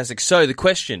looking fantastic. So the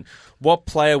question, what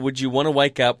player would you want to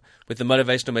wake up with a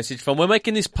motivational message from? We're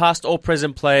making this past or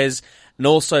present players and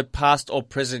also past or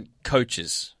present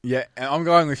coaches. Yeah, and I'm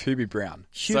going with Hubie Brown.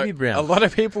 Hubie Brown. A lot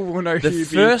of people will know the Hubie.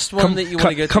 The first one that you want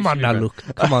to go to. Come on now, Luke.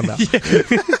 Come on now.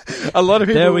 A lot of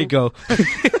people... There we go.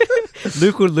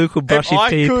 Luke will brush his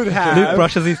teeth. Luke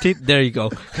brushes his teeth. There you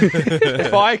go.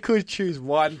 If I could choose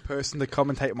one person to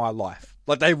commentate my life,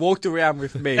 like they walked around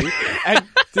with me and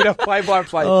did a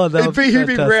play-by-play, it'd be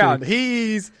Hubie Brown.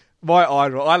 He's my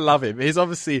idol. I love him.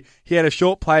 He had a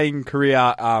short playing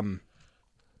career in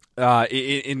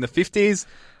the 50s,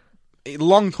 a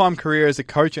long-time career as a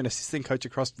coach and assistant coach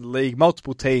across the league,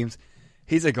 multiple teams.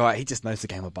 He's a guy, he just knows the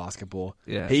game of basketball.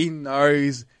 Yeah. He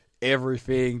knows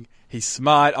everything. He's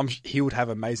smart. He would have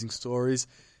amazing stories.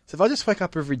 So if I just wake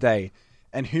up every day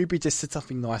and Hubie just said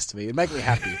something nice to me, it'd make me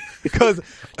happy. Because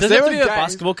doesn't have to be about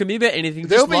basketball. Can be about anything.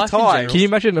 There'll just be life time. Can you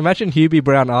imagine Hubie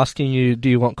Brown asking you, "Do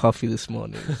you want coffee this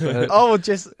morning?"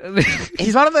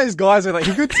 He's one of those guys where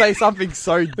he could say something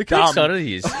so Look dumb. how excited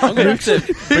he is. I'm going to have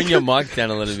to bring your mic down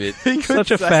a little bit.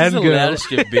 Such a This is fangirl. the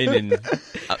loudest you've been in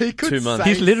 2 months.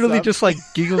 He's literally just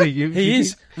giggling. He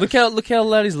is. Look how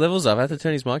loud his levels are. I have to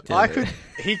turn his mic down.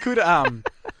 He could.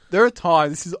 There are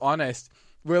times, this is honest,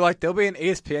 where there'll be an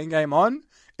ESPN game on.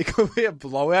 It could be a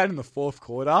blowout in the fourth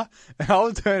quarter, and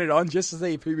I'll turn it on just to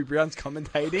see if Hubie Brown's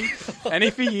commentating. And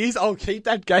if he is, I'll keep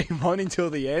that game on until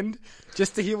the end,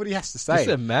 just to hear what he has to say. He's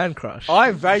a man crush.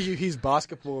 I value his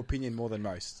basketball opinion more than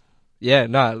most. Yeah,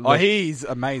 no. He's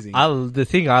amazing. The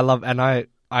thing I love, and I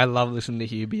love listening to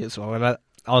Hubie as well, and I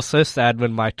was so sad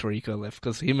when Mike Tirico left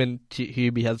because him and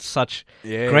Hubie had such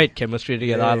great chemistry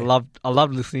together. Yeah. I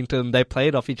loved listening to them. They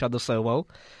played off each other so well,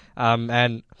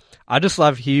 and I just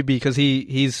love Hubie because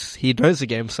he knows the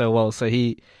game so well. So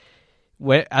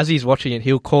as he's watching it,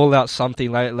 he'll call out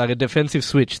something like a defensive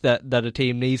switch that a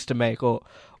team needs to make,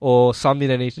 or something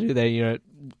they need to do. They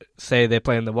say they're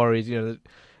playing the Warriors,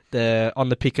 on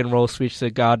the pick and roll switch, the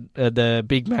guard, the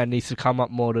big man needs to come up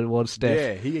more towards Steph.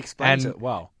 Yeah, he explains it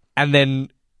well. And then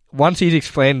once he's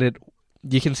explained it,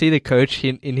 you can see the coach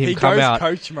in him he come goes out.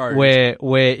 Coach mode. Where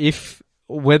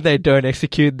when they don't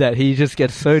execute that, he just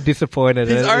gets so disappointed.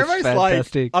 He's and almost it's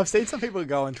fantastic. I've seen some people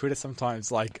go on Twitter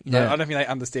sometimes, I don't think they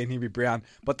understand Hubie Brown,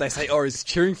 but they say, he's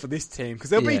cheering for this team. Because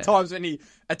there'll be times when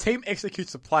a team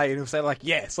executes a play and he'll say,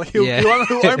 yes. He'll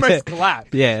almost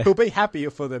clap. Yeah. He'll be happy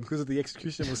for them because the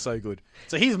execution was so good.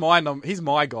 So he's my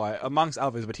guy, amongst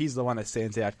others, but he's the one that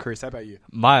stands out. Chris, how about you?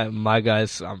 My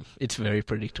guys, it's very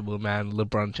predictable, man.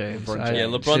 LeBron James.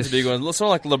 LeBron's a big one. It's not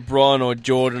like LeBron or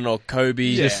Jordan or Kobe.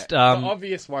 Yeah.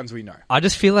 obvious ones we know. I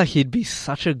just feel like he'd be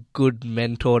such a good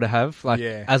mentor to have. Like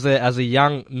as a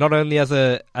young, not only as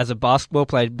a basketball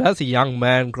player, but as a young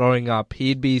man growing up,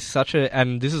 he'd be such a.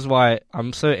 And this is why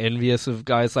I'm so envious of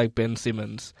guys like Ben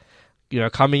Simmons. You know,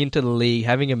 coming into the league,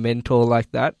 having a mentor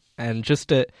like that, and just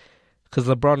because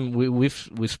LeBron,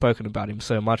 we've spoken about him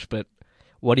so much, but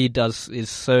what he does is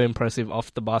so impressive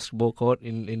off the basketball court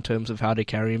in terms of how to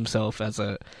carry himself as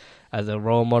a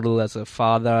role model, as a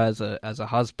father, as a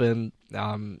husband.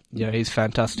 He's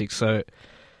fantastic. So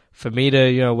for me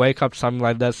to wake up to something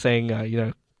like that,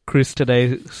 saying Chris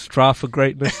today strive for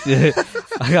greatness,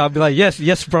 I'll be like,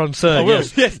 yes, Bron, sir,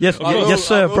 yes,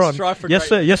 sir, Bron, yes,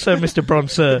 sir, Mr. Bron,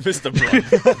 sir, Mr. Bron,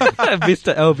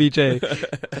 Mr.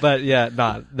 LBJ.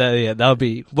 But that'll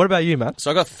be. What about you, man?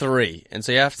 So I got 3, and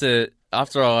so you have to.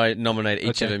 After I nominate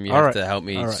each of them, you have to help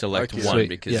me select one. Sweet.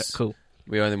 Because cool.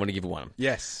 We only want to give one.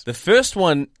 Yes. The first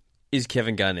one is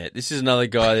Kevin Garnett. This is another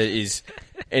guy that is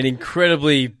an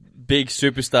incredibly big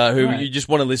superstar who you just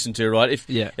want to listen to, right?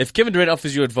 If Kevin Durant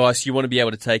offers you advice, you want to be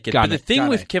able to take it. Garnett. But the thing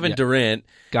with Kevin Durant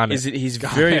is that he's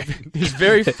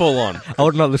very full on. I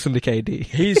would not listen to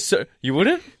KD. You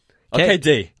wouldn't?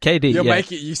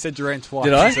 KD. You said Durant twice.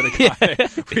 Did I?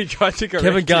 We tried to correct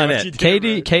Kevin Garnett.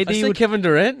 KD I said would, Kevin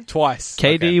Durant? twice.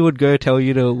 KD would go tell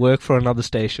you to work for another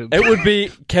station. It would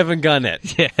be Kevin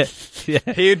Garnett. Yeah.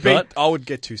 He'd be. Right? I would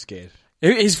get too scared.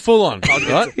 He's full on,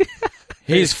 right?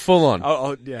 He's full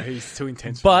on. He's too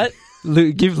intense. But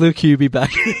Give Luke Hubie back.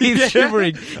 He's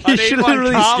shivering. He's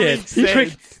literally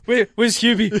scared. Where's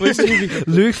Hubie?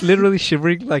 Luke's literally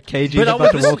shivering like KG But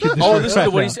about to walk in the room. listen to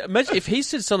what he said. Imagine if he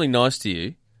said something nice to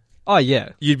you. Oh yeah,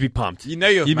 you'd be pumped. You know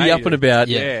you'd be up and about.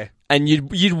 Yeah. And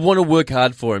you'd want to work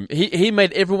hard for him. He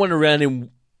made everyone around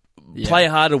him play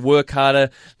harder, work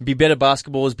harder, be better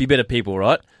basketballers, be better people,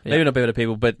 right? Yeah. Maybe not better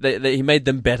people, but he made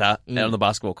them better out on the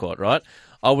basketball court, right?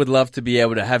 I would love to be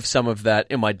able to have some of that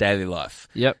in my daily life.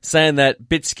 Yep. Saying that,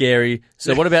 bit scary.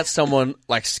 So what about someone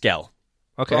like Scal?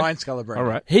 Okay. Brian Scalabrine. All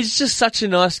right. He's just such a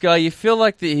nice guy. You feel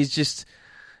like that he's just...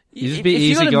 He'd if be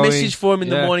you got a easygoing. message for him in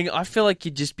the morning, I feel like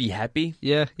you'd just be happy.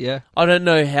 Yeah. I don't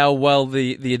know how well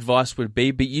the advice would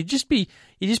be, but you'd just be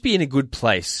in a good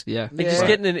place. Yeah. Like just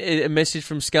getting a message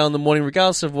from Scal in the morning,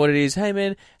 regardless of what it is. Hey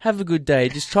man, have a good day.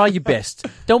 Just try your best.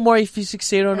 Don't worry if you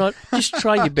succeed or not. Just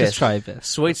try your best. Just try your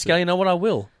best. Sweet Scal, you know what? I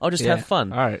will. I'll just have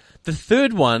fun. All right. The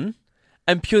third one,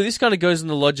 and purely this kind of goes in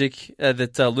the logic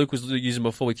that Luke was using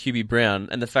before with Hubie Brown,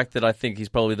 and the fact that I think he's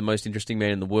probably the most interesting man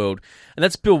in the world, and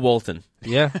that's Bill Walton.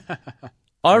 Yeah.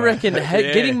 I reckon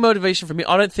getting motivation from him,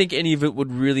 I don't think any of it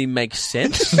would really make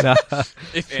sense. No.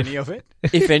 If any of it.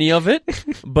 If any of it.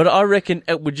 But I reckon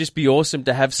it would just be awesome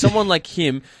to have someone like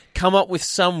him come up with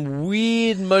some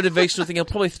weird motivational thing. I'll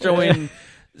probably throw in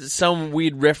some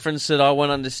weird reference that I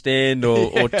won't understand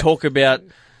or talk about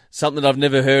something that I've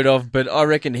never heard of. But I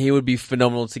reckon he would be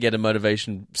phenomenal to get a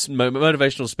motivational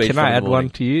speech. Can from I in the add morning. one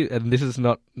to you? And this is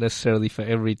not necessarily for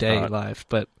everyday life,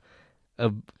 but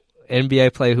an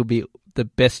NBA player who'd be the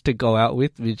best to go out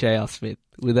with J.R. Smith,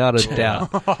 without a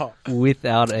doubt.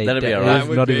 Without a That'd doubt. be all right. It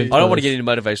was not even I don't want to close. get into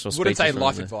motivational speeches. Wouldn't say from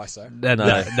life him. advice, though.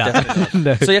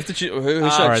 No. So you have to choose. Who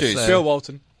should I choose? so- Bill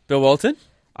Walton. Bill Walton?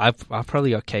 I've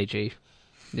probably got KG.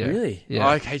 Yeah. Really? Yeah.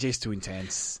 Oh, KG's too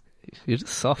intense. You're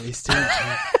just soft. He's too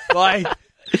intense. Like,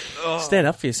 Stand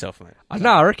up for yourself, mate. No,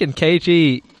 I reckon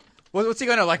KG. what's he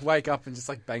going to, wake up and just,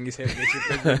 bang his head against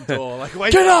your bedroom door?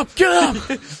 Wake Get up!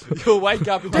 You'll wake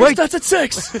up and That's at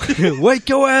 6! Wake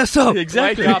your ass up.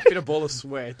 Exactly. wake up in a ball of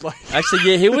sweat.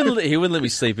 Actually, yeah, he wouldn't let me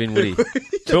sleep in, would he?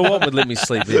 Bill Walton would let me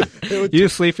sleep in. You're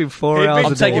sleeping 4 hours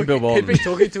I'm a taking day. Bill Walton. He'd be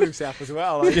talking to himself as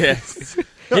well. Yeah.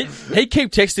 He'd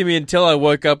keep texting me until I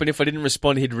woke up, and if I didn't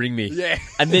respond, he'd ring me. Yeah.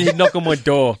 And then he'd knock on my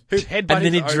door. He'd And headbutt then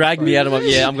his he'd own drag me phone. out of my...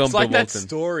 Yeah, I'm going It's Bill like that Walton.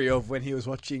 story of when he was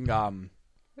watching Some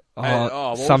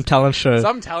talent show.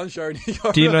 some talent show. And he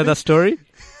got Do you know that story?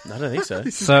 I don't think so.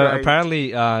 So great.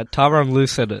 apparently, Tyronn Lue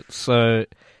said it. So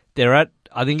they're at,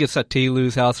 I think it's at T.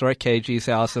 Lue's house or at KG's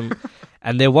house,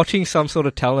 and they're watching some sort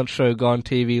of talent show go on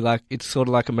TV. Like it's sort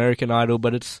of like American Idol,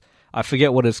 but I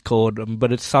forget what it's called,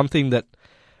 but it's something that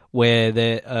where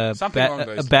they're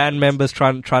band members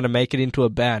trying to make it into a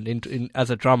band as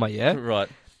a drummer, yeah. Right.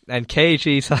 And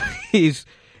KG,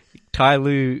 Ty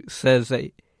Lue says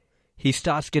that he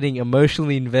starts getting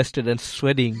emotionally invested and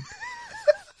sweating.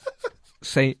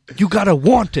 Saying, you gotta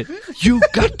want it. You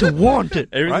got to want it.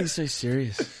 Everything's so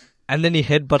serious. And then he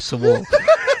headbutts the wall.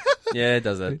 Yeah, it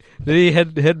does that. Then he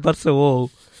headbutts the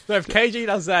wall. So if KG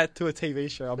does that to a TV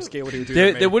show, I'm scared what he would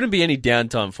do. There wouldn't be any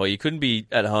downtime for you. You couldn't be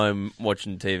at home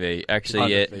watching TV.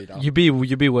 Actually, yeah. You'd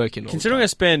be working. Considering I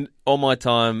spend all my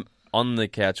time on the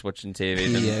couch watching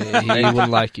TV. Then Yeah, he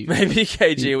wouldn't like you. maybe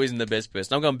KG wasn't the best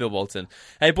person. I'm going Bill Walton.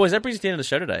 Hey, boys, that brings us to the end of the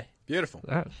show today. Beautiful.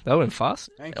 That went fast.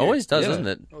 Thank It you. always does, Yeah. doesn't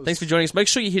it? Thanks for joining us. Make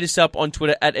sure you hit us up on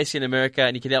Twitter at SEN America,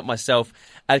 and you can help myself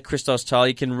at Christos Tile.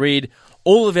 You can read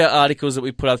all of our articles that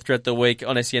we put up throughout the week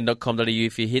on sen.com.au.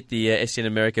 If you hit the SEN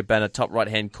America banner, top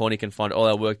right-hand corner, you can find all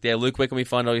our work there. Luke, where can we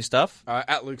find all your stuff?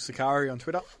 At Luke Sakari on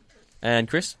Twitter. And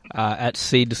Chris? At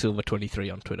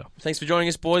CDeSilva23 on Twitter. Thanks for joining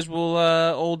us, boys. We'll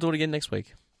all do it again next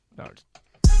week. All right.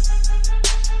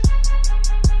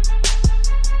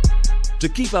 To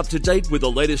keep up to date with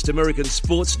the latest American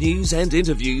sports news and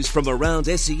interviews from around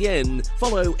SEN,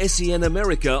 follow SEN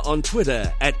America on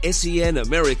Twitter at SEN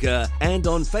America and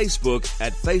on Facebook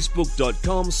at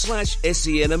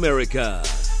facebook.com/SEN America.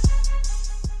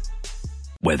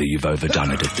 Whether you've overdone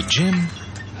it at the gym,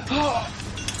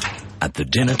 at the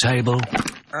dinner table,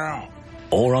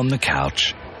 or on the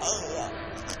couch,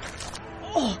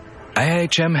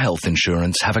 AHM Health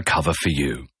Insurance have a cover for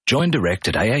you. Join direct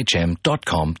at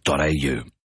ahm.com.au.